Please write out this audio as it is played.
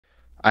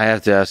I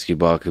have to ask you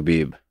about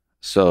Khabib.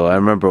 So I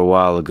remember a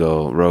while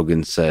ago,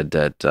 Rogan said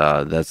that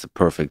that's the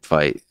perfect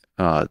fight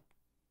Yeah.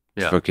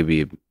 for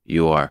Khabib.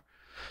 You are.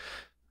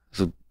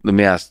 So let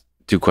me ask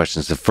two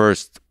questions. The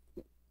first,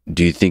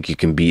 do you think you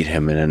can beat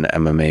him in an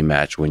MMA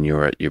match when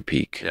you're at your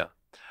peak? Yeah.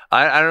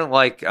 I don't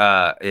like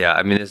yeah,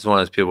 I mean this is one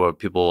of those people where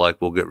people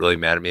like will get really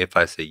mad at me if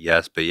I say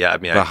yes, but yeah, I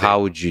mean I But think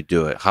how would you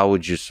do it? How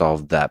would you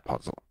solve that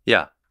puzzle?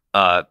 yeah.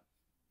 Uh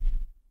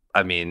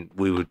I mean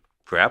we would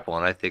grapple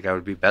and I think I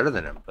would be better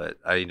than him. But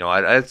I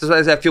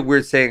feel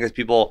weird saying because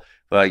people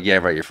like, yeah,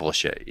 right, you're full of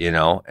shit,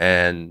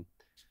 and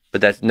but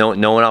that's no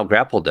one out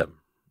grappled him,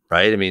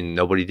 right? I mean,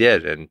 nobody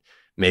did, and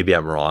maybe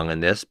I'm wrong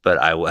in this, but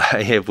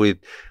if we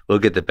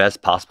look at the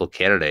best possible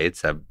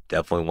candidates, I'm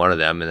definitely one of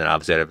them, and then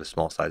obviously I have a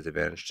small size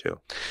advantage too.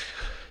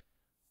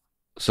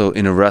 So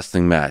in a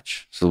wrestling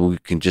match, so we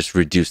can just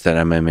reduce that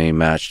MMA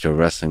match to a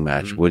wrestling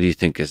match. Mhm. What do you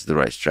think is the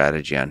right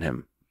strategy on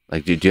him?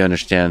 Like, do you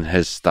understand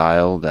his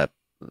style, that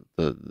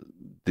the,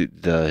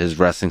 his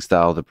wrestling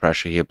style, the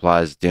pressure he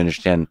applies? Do you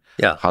understand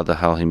Yeah, how the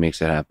hell he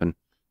makes it happen?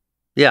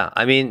 yeah.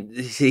 I mean,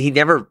 he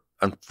never,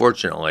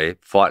 unfortunately,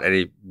 fought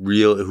any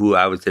real, who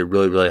I would say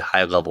really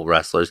high level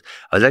wrestlers.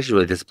 I was actually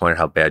really disappointed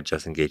how bad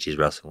Justin Gaethje's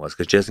wrestling was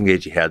because Justin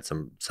Gaethje had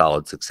some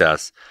solid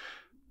success,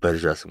 but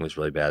his wrestling was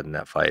really bad in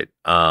that fight.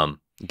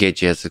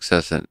 Gaethje has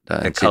success at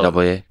And color,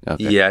 NCAA.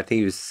 Okay, yeah, I think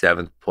he was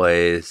seventh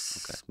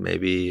place,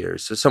 maybe, or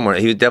so somewhere.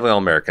 He was definitely All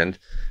American.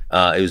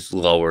 It was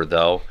lower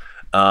though.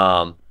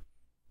 Um,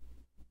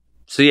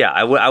 so yeah,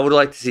 I would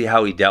like to see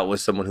how he dealt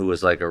with someone who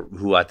was like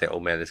who I think, oh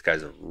man, this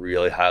guy's a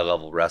really high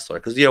level wrestler.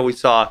 Because we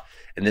saw,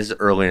 and this is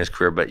early in his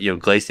career, but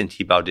Gleison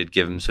Tebow did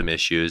give him some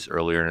issues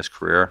earlier in his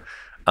career.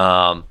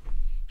 Um,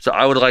 so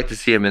I would like to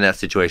see him in that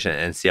situation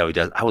and see how he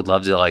does. I would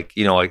love to like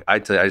I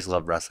tell you, I just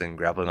love wrestling and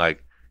grappling.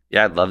 Like,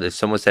 yeah, I'd love if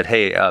someone said,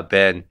 hey,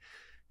 Ben,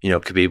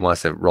 Khabib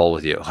wants to roll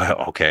with you.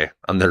 Okay,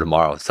 I'm there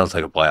tomorrow. It sounds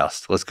like a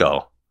blast. Let's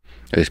go.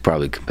 he's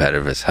probably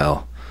competitive as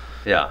hell.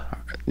 Yeah.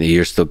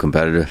 You're still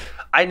competitive.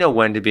 I know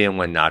when to be and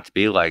when not to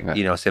be. Like,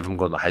 Yeah. say if I'm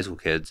going to high school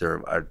kids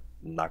I'm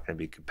not going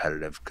to be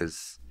competitive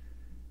because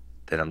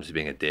then I'm just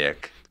being a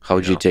dick. How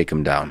would you take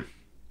him down?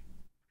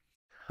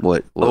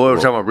 What? Oh, we're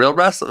talking about real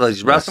wrestling? Like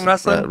wrestling?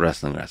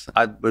 Wrestling.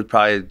 I would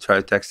probably try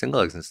to text single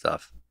legs and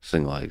stuff.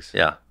 Single legs.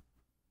 Yeah.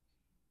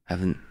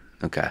 Haven't.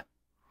 Okay.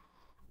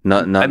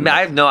 Not. I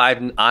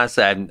mean,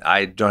 honestly,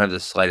 I don't have the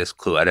slightest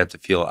clue.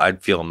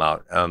 I'd feel him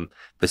out.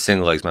 But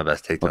single legs my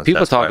best takedown. Well,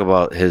 people talk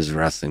about his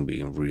wrestling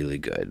being really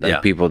good. Like Yeah.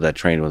 people that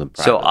train with him.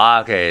 So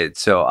privately.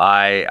 so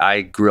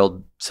I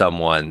grilled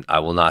someone. I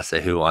will not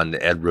say who on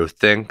the Ed Ruth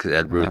thing because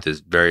Ed Ruth is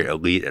very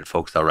elite at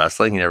folk style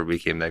wrestling. He never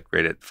became that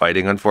great at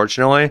fighting,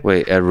 unfortunately.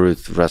 Wait, Ed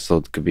Ruth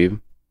wrestled Khabib?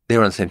 They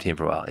were on the same team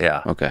for a while,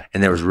 yeah. Okay.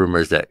 And there was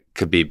rumors that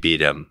Khabib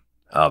beat him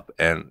up,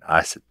 and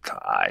I said,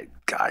 God,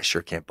 I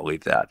sure can't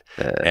believe that.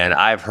 And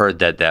I've heard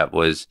that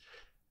was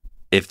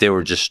if they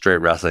were just straight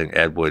wrestling,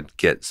 Ed would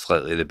get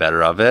slightly the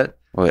better of it.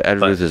 Well,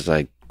 Ed Ruth is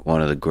like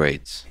one of the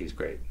greats. He's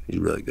great. He's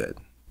really good.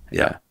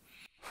 Yeah.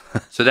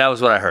 So that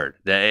was what I heard.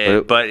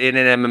 But in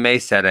an MMA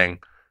setting,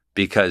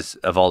 because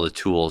of all the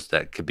tools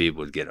that Khabib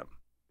would get him.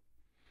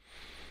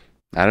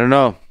 I don't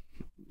know.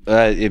 But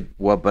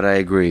I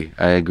agree.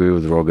 I agree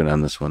with Rogan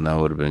on this one. That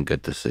would have been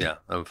good to see. Yeah,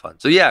 that would be fun.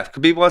 So yeah, if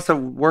Khabib wants to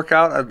work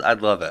out,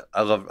 I'd love it.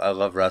 I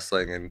love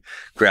wrestling and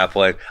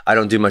grappling. I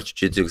don't do much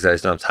jiu-jitsu because I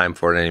just don't have time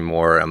for it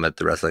anymore. I'm at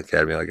the wrestling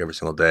academy like every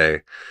single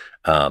day.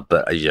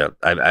 But yeah,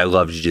 I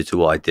love jiu-jitsu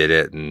while I did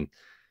it, and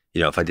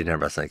if I didn't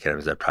have wrestling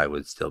academies, I probably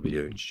would still be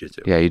doing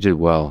jiu-jitsu. Yeah, you did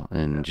well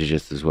in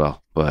jiu-jitsu as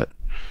well, but